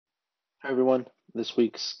Hi, everyone. This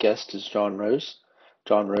week's guest is John Rose.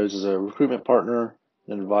 John Rose is a recruitment partner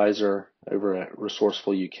and advisor over at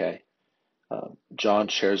Resourceful UK. John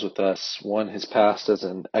shares with us, one, his past as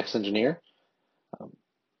an ex-engineer, um,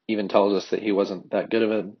 even tells us that he wasn't that good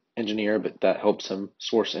of an engineer, but that helps him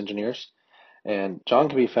source engineers. And John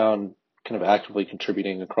can be found kind of actively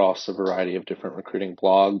contributing across a variety of different recruiting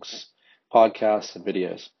blogs, podcasts, and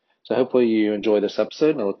videos. So hopefully you enjoy this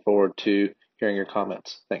episode, and I look forward to hearing your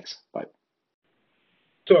comments. Thanks. Bye.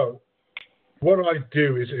 So what I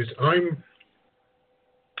do is I'm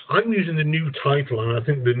using the new title, and I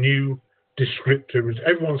think the new descriptor is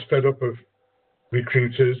everyone's fed up of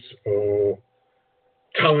recruiters or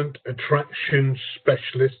talent attraction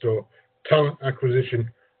specialist or talent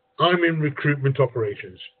acquisition. I'm in recruitment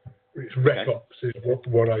operations. It's RecOps is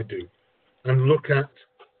what I do, and look at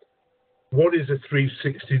what is a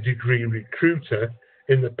 360-degree recruiter.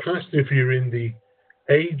 In the past, if you're in the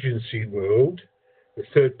agency world, the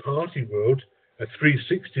third-party world, a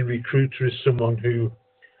 360 recruiter is someone who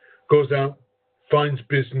goes out, finds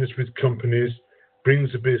business with companies,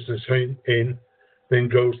 brings the business in, then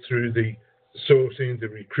goes through the sourcing, the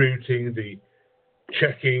recruiting, the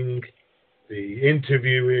checking, the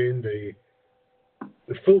interviewing, the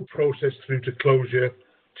full process through to closure,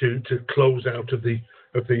 to close out of the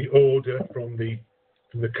order from the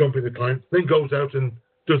company, the client, then goes out and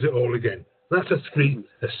does it all again. That's a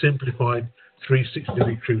simplified 360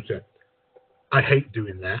 recruiter. I hate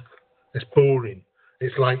doing that. It's boring.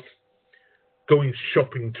 It's like going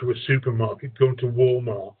shopping to a supermarket, going to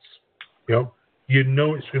Walmart's. You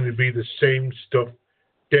know it's going to be the same stuff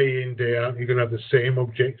day in, day out. You're going to have the same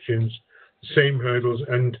objections, same hurdles,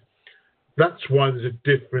 and that's why there's a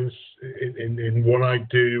difference in what I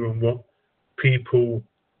do and what people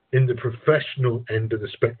in the professional end of the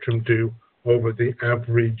spectrum do over the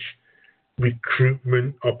average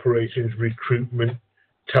recruitment operations, recruitment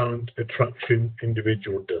talent attraction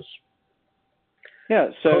individual does. Yeah,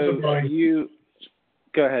 so you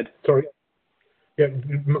go ahead. Sorry. Yeah,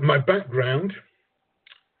 my background,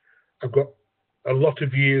 I've got a lot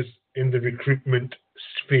of years in the recruitment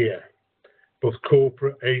sphere, both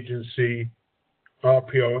corporate, agency,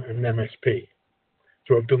 RPO, and MSP.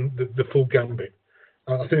 So I've done the full gambit.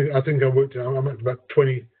 I think I'm at about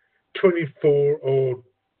 24 or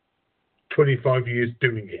 25 years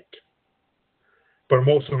doing it. But I'm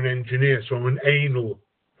also an engineer, so I'm an anal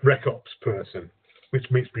RecOps person, which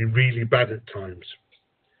makes me really bad at times.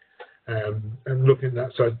 And looking at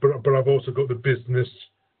that side, but I've also got the business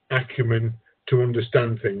acumen to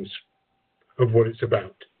understand things of what it's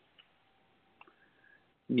about.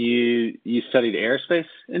 You studied aerospace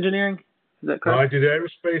engineering? Is that correct? I did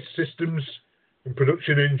aerospace systems and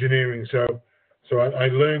production engineering, so I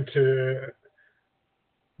learned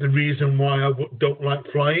the reason why I don't like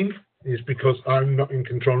flying is because I'm not in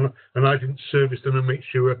control, and I didn't service them and make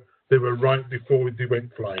sure they were right before they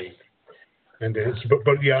went flying. And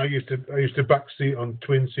but yeah, I used to backseat on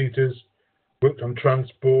twin seaters, worked on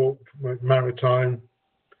transport, maritime,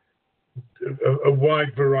 a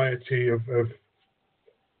wide variety of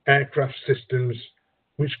aircraft systems,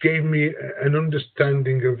 which gave me an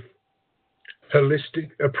understanding of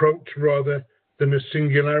holistic approach rather than a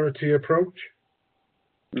singularity approach.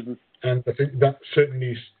 Mm-hmm. And I think that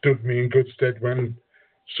certainly stood me in good stead when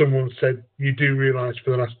someone said, "You do realise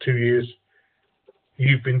for the last 2 years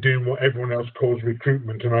you've been doing what everyone else calls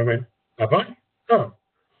recruitment." And I went, "Have I? Oh,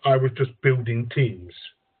 I was just building teams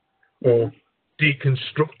or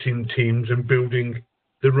deconstructing teams and building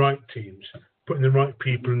the right teams, putting the right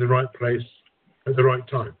people in the right place at the right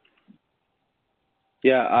time."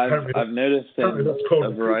 Yeah, I've noticed in a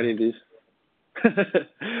variety of these.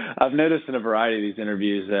 I've noticed in a variety of these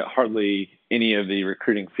interviews that hardly any of the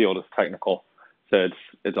recruiting field is technical. So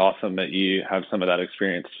it's awesome that you have some of that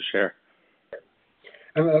experience to share.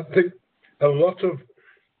 And I think a lot of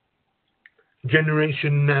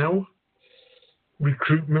generation now,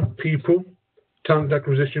 recruitment people, talent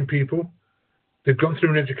acquisition people, they've gone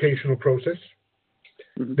through an educational process.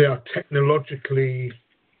 Mm-hmm. They are technologically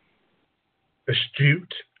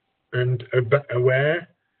astute and aware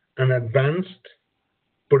and advanced,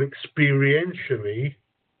 but experientially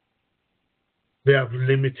they have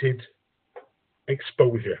limited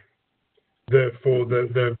exposure. Therefore,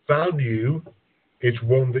 the value is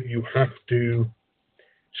one that you have to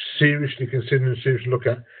seriously consider and seriously look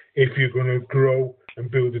at if you're going to grow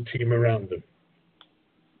and build a team around them.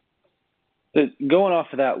 Going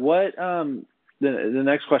off of that, what the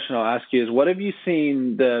next question I'll ask you is, what have you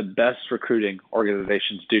seen the best recruiting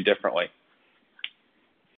organizations do differently?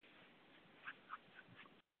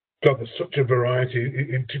 God, there's such a variety.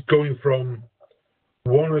 Going from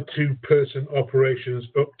 1 or 2 person operations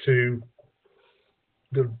up to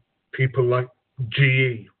the people like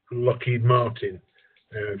GE, Lockheed Martin,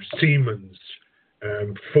 Siemens,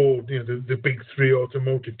 Ford, the big 3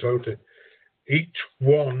 automotive, Toyota. Each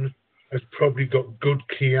one has probably got good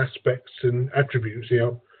key aspects and attributes.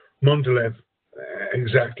 Mondelez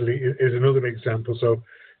exactly is another example. So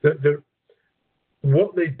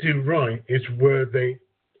what they do right is where they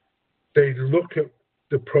look at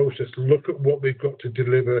the process, look at what they've got to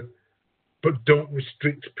deliver, but don't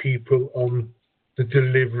restrict people on the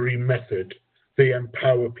delivery method. They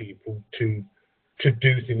empower people to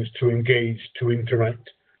do things, to engage, to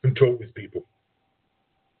interact, and talk with people.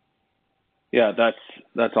 Yeah,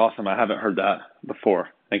 that's awesome. I haven't heard that before.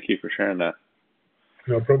 Thank you for sharing that.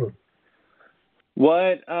 No problem.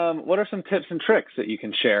 What are some tips and tricks that you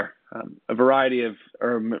can share? A variety of,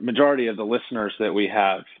 or majority of the listeners that we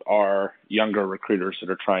have are younger recruiters that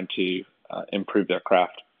are trying to improve their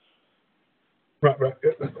craft. Right,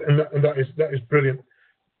 and that is brilliant.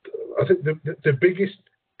 I think the biggest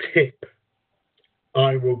tip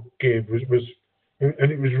I will give was,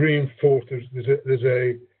 and it was reinforced. There's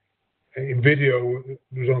a video that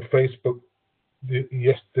was on Facebook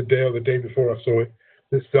yesterday or the day before I saw it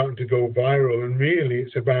that's starting to go viral, and really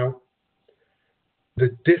it's about the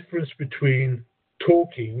difference between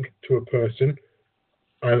talking to a person,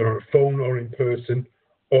 either on a phone or in person,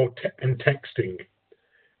 and texting.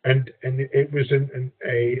 And it was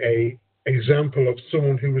a example of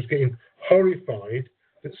someone who was getting horrified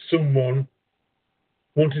that someone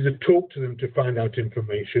wanted to talk to them to find out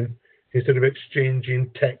information instead of exchanging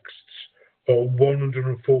texts or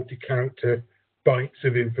 140 character bytes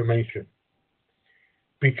of information.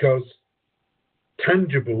 Because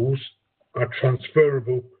tangibles are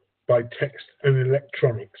transferable by text and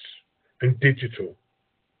electronics and digital.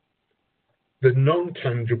 The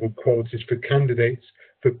non-tangible qualities for candidates,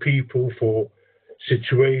 for people, for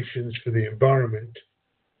situations, for the environment,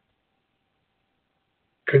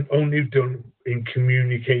 can only be done in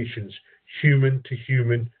communications, human to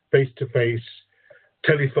human, face to face,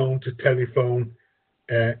 telephone to telephone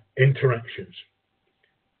interactions.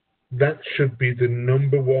 That should be the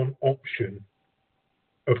number one option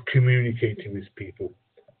of communicating with people.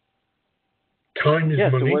 Time is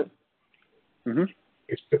money.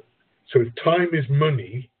 So if time is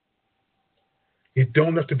money, you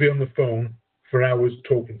don't have to be on the phone for hours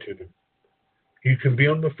talking to them. You can be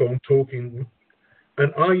on the phone talking,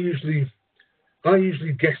 and I usually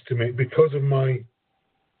guesstimate, because of my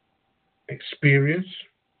experience,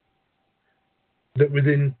 that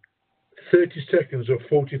within 30 seconds or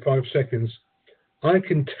 45 seconds, I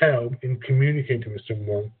can tell in communicating with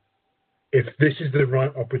someone if this is the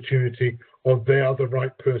right opportunity or they are the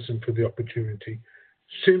right person for the opportunity,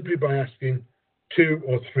 simply by asking 2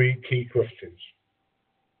 or 3 key questions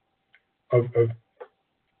of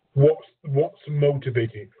what's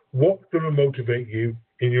motivating, what's going to motivate you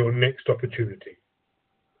in your next opportunity,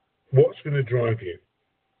 what's going to drive you.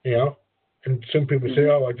 And some people say,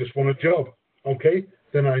 oh, I just want a job. Okay,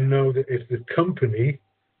 then I know that if the company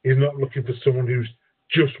is not looking for someone who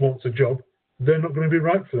just wants a job, they're not going to be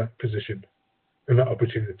right for that position and that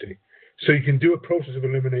opportunity. So you can do a process of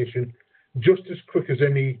elimination just as quick as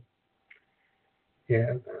any.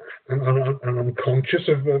 And I'm conscious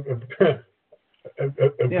of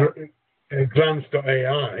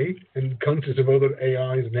Glance.ai and conscious of other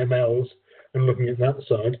AIs and MLs and looking at that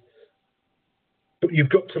side. But you've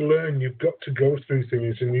got to learn, you've got to go through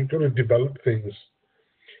things, and you've got to develop things.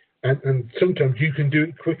 And sometimes you can do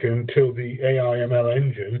it quicker until the AI ML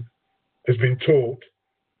engine has been taught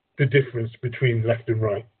the difference between left and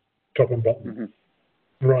right, top and bottom,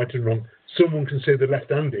 right and wrong. Someone can say they're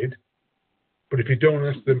left-handed, but if you don't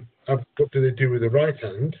ask them what do they do with the right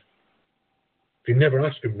hand, if you never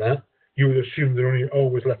ask them that, you would assume they're only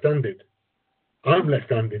always left-handed. I'm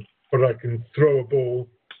left-handed, but I can throw a ball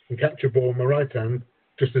and catch a ball with my right hand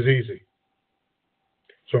just as easy.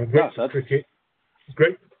 So I'm great for cricket,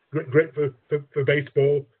 great for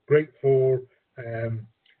baseball, great for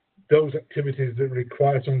those activities that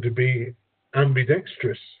require someone to be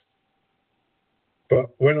ambidextrous. But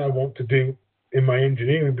when I want to do in my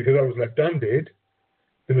engineering, because I was left-handed,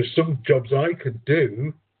 there were some jobs I could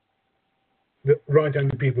do that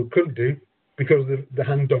right-handed people couldn't do because of the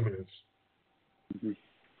hand dominance.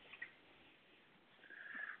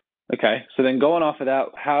 Okay, so then going off of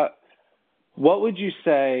that, what would you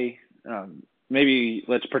say? Maybe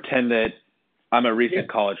let's pretend that I'm a recent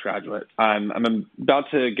college graduate. I'm about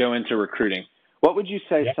to go into recruiting. What would you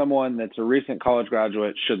say someone that's a recent college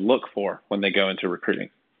graduate should look for when they go into recruiting?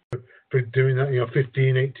 For doing that,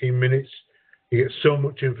 15, 18 minutes, You get so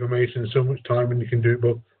much information, so much time, and you can do it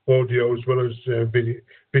both audio as well as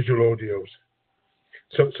visual audios.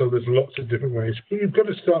 So there's lots of different ways. But you've got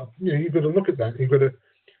to start, you've got to look at that. You've got to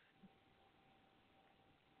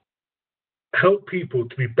help people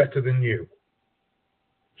to be better than you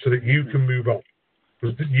so that you can move on,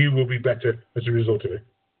 because you will be better as a result of it.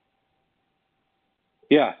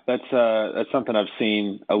 Yeah, that's something I've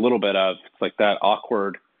seen a little bit of. It's like that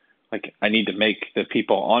awkward, like I need to make the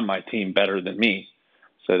people on my team better than me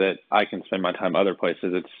so that I can spend my time other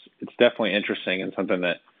places. It's definitely interesting and something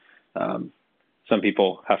that some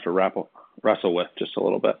people have to wrestle with just a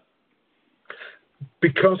little bit.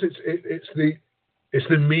 Because it's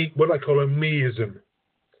the me, what I call a meism.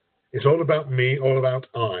 It's all about me, all about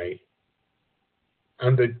I.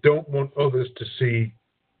 And they don't want others to see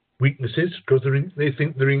weaknesses because they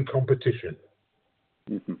think they're in competition.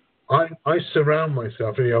 Mm-hmm. I surround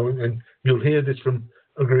myself, and you'll hear this from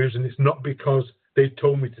others, and it's not because they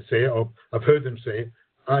told me to say it or I've heard them say it.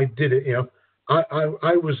 I did it.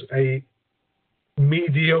 I was a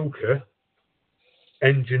mediocre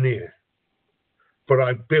engineer, but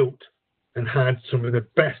I built and had some of the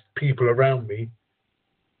best people around me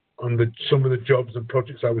on some of the jobs and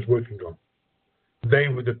projects I was working on. They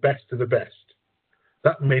were the best of the best.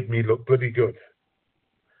 That made me look bloody good.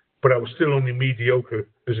 But I was still only mediocre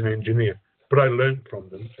as an engineer. But I learned from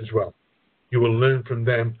them as well. You will learn from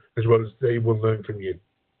them as well as they will learn from you.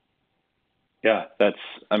 Yeah,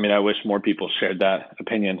 I wish more people shared that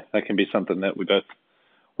opinion. That can be something that we both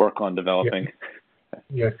work on developing.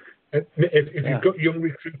 Yeah. If you've got young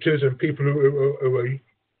recruiters and people who are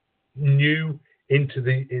new into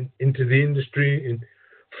the industry,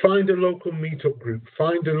 find a local meetup group,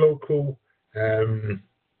 find a local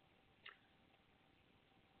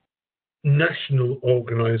national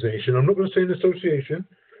organisation. I'm not going to say an association,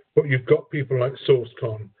 but you've got people like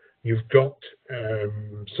SourceCon, you've got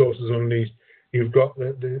Sources Unleashed, you've got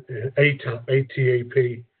the ATAP,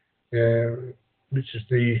 which is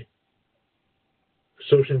the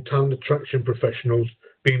Social and Talent Attraction Professionals,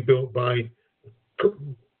 being built by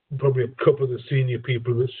probably a couple of the senior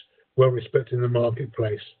people that's well respected in the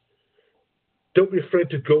marketplace. Don't be afraid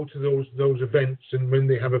to go to those events, and when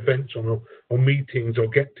they have events on or meetings or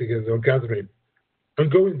get-togethers or gathering, and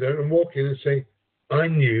go in there and walk in and say,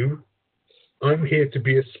 I'm here to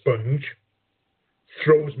be a sponge,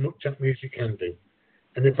 throw as much at me as you can do.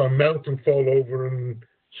 And if I melt and fall over and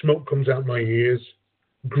smoke comes out my ears,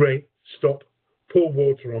 great, stop, pour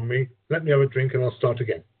water on me, let me have a drink and I'll start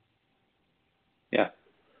again. Yeah.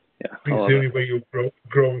 It's the only way you'll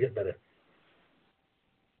grow and get better.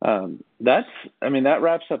 That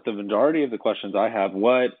wraps up the majority of the questions I have.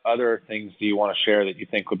 What other things do you want to share that you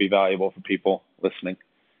think would be valuable for people listening?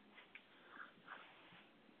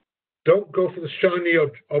 Don't go for the shiny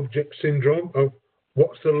object syndrome of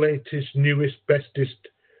what's the latest, newest, bestest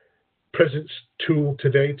present tool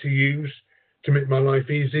today to use to make my life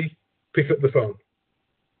easy. Pick up the phone.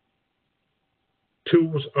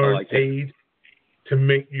 Tools are an aid to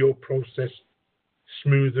make your process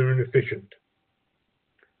smoother and efficient.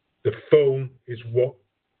 The phone is what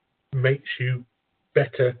makes you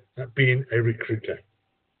better at being a recruiter.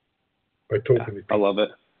 By talking to people.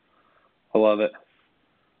 I love it.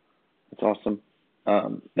 That's awesome.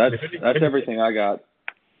 That's everything I got.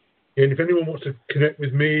 And if anyone wants to connect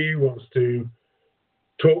with me, wants to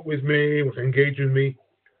talk with me, wants to engage with me,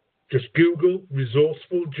 just Google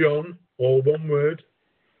Resourceful John, all one word,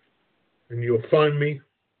 and you'll find me.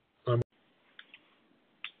 I'm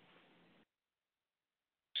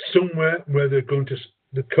somewhere where they're going to,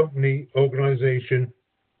 the company, organization,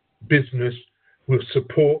 business will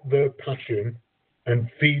support their passion and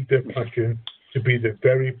feed their passion to be the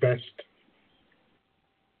very best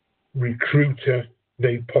recruiter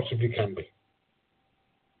they possibly can be.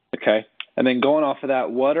 Okay. And then going off of that,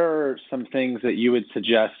 what are some things that you would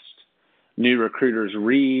suggest new recruiters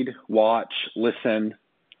read, watch, listen?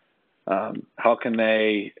 How can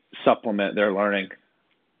they supplement their learning?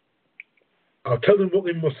 I'll tell them what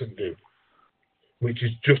they mustn't do, which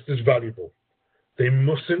is just as valuable. They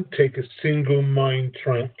mustn't take a single mind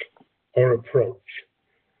track or approach.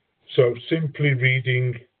 So simply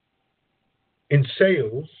reading, in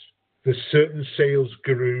sales, there's certain sales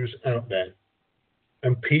gurus out there,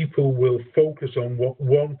 and people will focus on what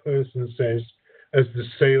one person says as the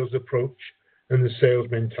sales approach and the sales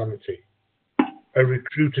mentality. A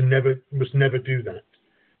recruiter must never do that.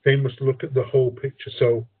 They must look at the whole picture.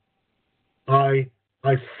 So I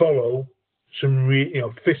follow some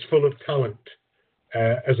Fistful of Talent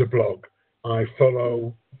as a blog. I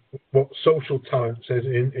follow what Social Talent says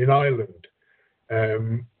in Ireland.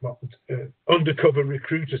 Undercover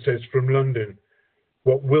Recruiter says from London,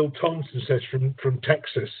 what Will Thompson says from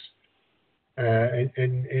Texas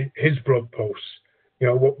in his blog posts,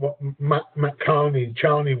 what Matt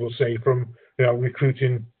Charney will say from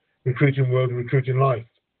Recruiting World and Recruiting Life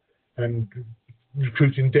and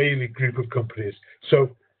Recruiting Daily group of companies.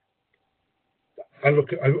 So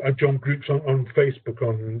I join groups on Facebook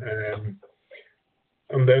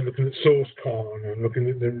and they're looking at SourceCon and looking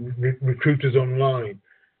at the recruiters online.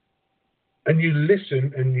 And you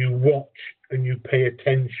listen and you watch and you pay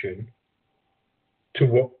attention to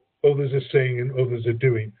what others are saying and others are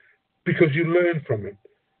doing, because you learn from it.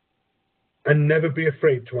 And never be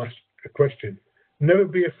afraid to ask a question. Never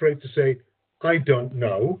be afraid to say, I don't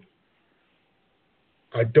know.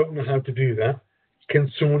 I don't know how to do that.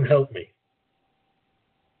 Can someone help me?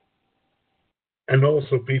 And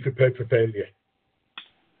also be prepared for failure.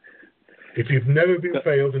 If you've never been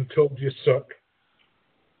failed and told you suck,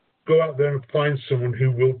 go out there and find someone who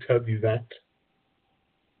will tell you that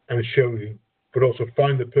and show you, but also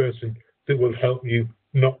find the person that will help you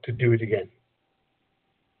not to do it again.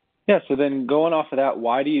 Yeah, so then going off of that,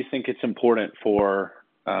 why do you think it's important for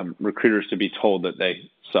recruiters to be told that they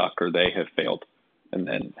suck or they have failed and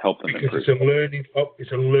then help them improve?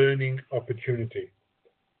 It's a learning opportunity.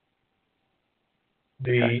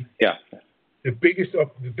 The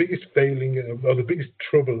biggest failing or the biggest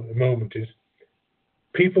trouble at the moment is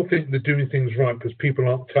people think they're doing things right because people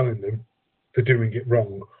aren't telling them they're doing it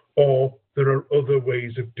wrong, or there are other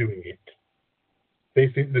ways of doing it. They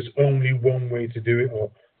think there's only one way to do it,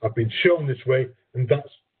 or I've been shown this way, and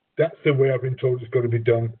that's the way I've been told it's got to be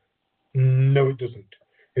done. No, it doesn't.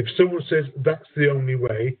 If someone says that's the only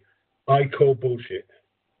way, I call bullshit.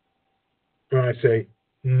 And I say,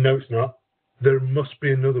 no, it's not. There must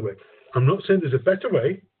be another way. I'm not saying there's a better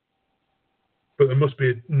way, but there must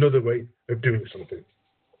be another way of doing something.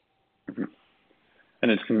 Mm-hmm.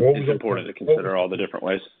 And it's important to consider all the different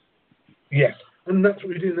ways. Yes, and that's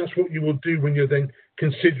what you do. And that's what you will do when you're then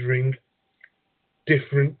considering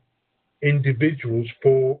different individuals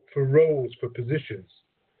for roles, for positions.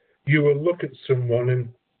 You will look at someone,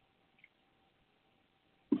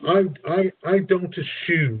 and I don't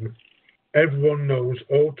assume everyone knows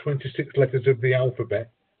all 26 letters of the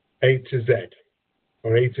alphabet, A to Z,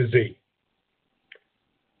 or A to Z.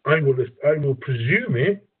 I will presume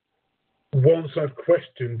it once I've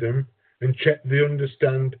questioned them and checked they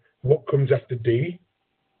understand what comes after D,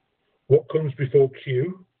 what comes before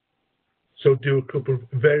Q. So do a couple of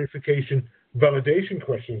verification, validation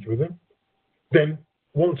questions with them. Then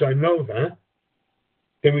once I know that,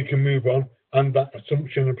 then we can move on, and that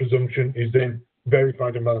assumption and presumption is then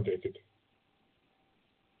verified and validated.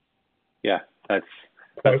 Yeah, that's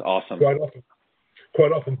awesome.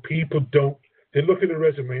 Quite often people they look at a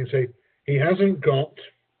resume and say, he hasn't got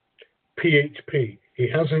PHP, he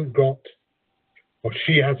hasn't got, or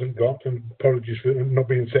she hasn't got, and apologies for not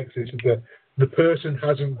being sexist, the person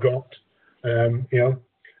hasn't got,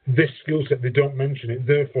 this skill set, they don't mention it,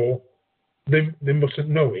 therefore they mustn't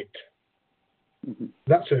know it. Mm-hmm.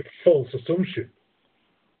 That's a false assumption.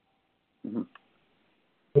 Mm-hmm.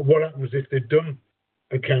 But what happens if they've done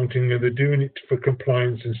accounting and they're doing it for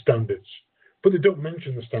compliance and standards, but they don't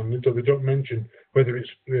mention the standards, or they don't mention whether it's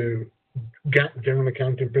GAAP, General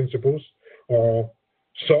Accounting Principles, or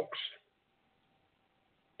SOX?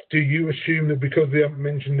 Do you assume that because they haven't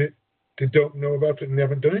mentioned it, they don't know about it and they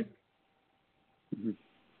haven't done it? Mm-hmm.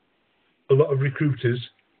 A lot of recruiters,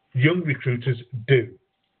 young recruiters, do.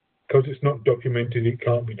 Because it's not documented, it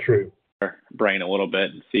can't be true. Brain a little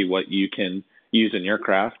bit and see what you can use in your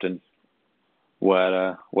craft and what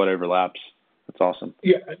overlaps. That's awesome.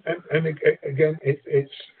 Yeah, and again,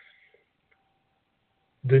 it's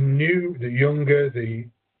the younger, the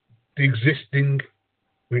existing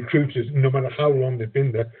recruiters, no matter how long they've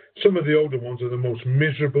been there. Some of the older ones are the most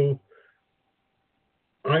miserable,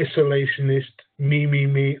 isolationist,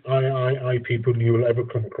 me, I people you will ever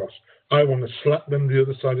come across. I want to slap them the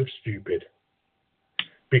other side of stupid,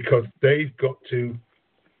 because they've got to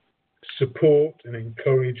support and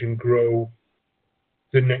encourage and grow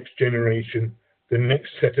the next generation, the next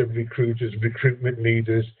set of recruiters, recruitment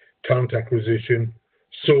leaders, talent acquisition,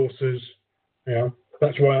 sources.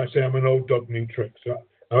 That's why I say I'm an old dog, new tricks.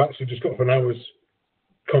 I've actually just got off an hour's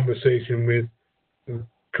conversation with a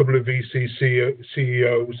couple of VC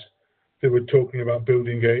CEOs that were talking about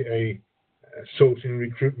building a sourcing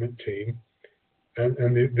recruitment team,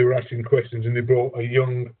 and they were asking questions, and they brought a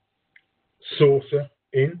young sourcer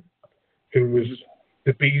in who was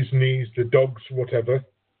the bee's knees, the dogs, whatever.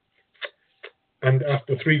 And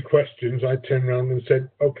after 3 questions, I turned around and said,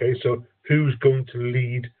 okay, so who's going to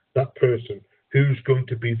lead that person? who's going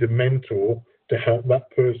to be the mentor to help that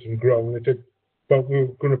person grow. And they said, well, we're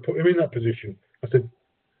going to put him in that position. I said,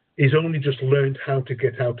 he's only just learned how to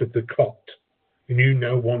get out of the cot, and you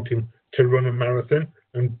now want him to run a marathon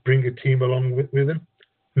and bring a team along with him?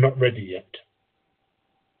 Not ready yet.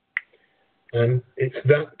 And it's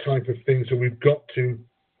that type of thing. So we've got to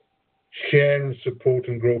share and support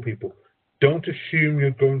and grow people. Don't assume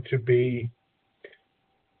you're going to be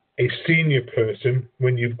a senior person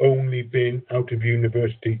when you've only been out of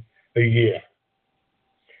university a year,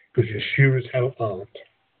 because you sure as hell aren't.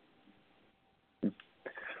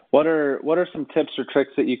 What are some tips or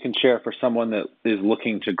tricks that you can share for someone that is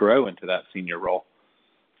looking to grow into that senior role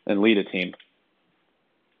and lead a team?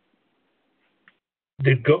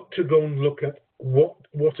 They've got to go and look at what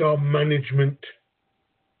are management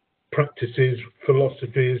practices,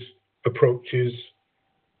 philosophies, approaches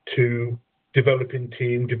to developing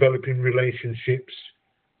team, developing relationships,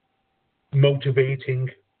 motivating,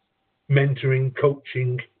 mentoring,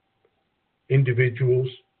 coaching individuals.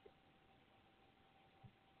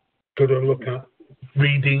 Got to look at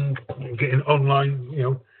reading, getting online,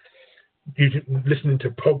 listening to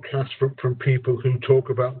podcasts from people who talk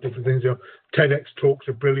about different things. TEDx talks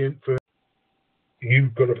are brilliant for.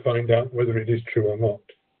 You've got to find out whether it is true or not.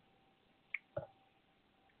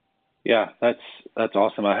 Yeah, that's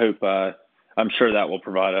awesome. I hope I'm sure that will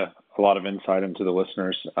provide a lot of insight into the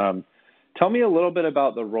listeners. Tell me a little bit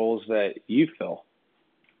about the roles that you fill.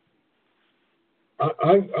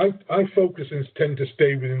 I focus and tend to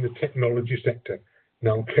stay within the technology sector.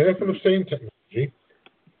 Now, I'm careful of saying technology.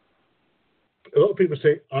 A lot of people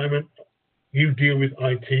say, you deal with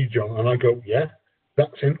IT, John. And I go, yeah,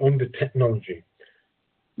 that's under technology.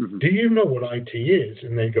 Mm-hmm. Do you know what IT is?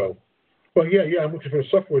 And they go, well, yeah, I'm looking for a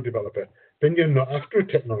software developer. Then you're not after a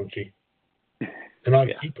technology, an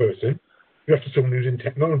IT person. You're after someone who's in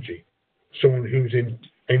technology, someone who's in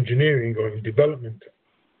engineering or in development.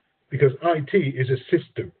 Because IT is a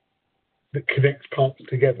system that connects parts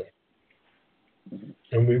together.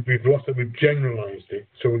 And we've generalized it.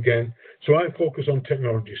 So I focus on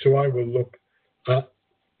technology. So I will look at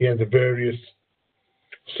the various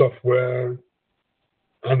software,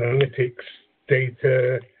 analytics,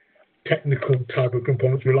 data, technical type of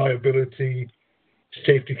components, reliability,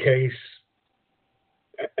 safety case,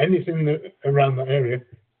 anything around that area.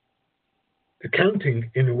 Accounting,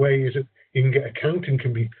 in a way, is that you can get accounting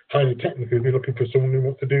can be highly technical if you're looking for someone who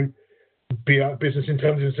wants to do business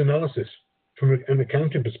intelligence analysis from an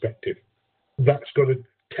accounting perspective. That's got a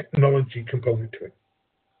technology component to it.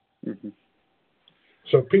 Mm-hmm.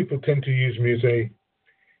 So people tend to use me as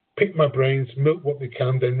pick my brains, milk what they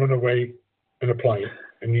can, then run away and apply it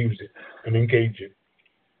and use it and engage it.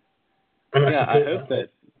 And I hope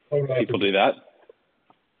that people do that.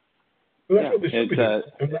 Well, that's what they should be doing.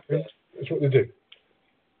 That's what they do.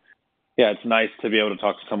 Yeah, it's nice to be able to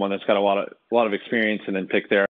talk to someone that's got a lot of experience and then pick their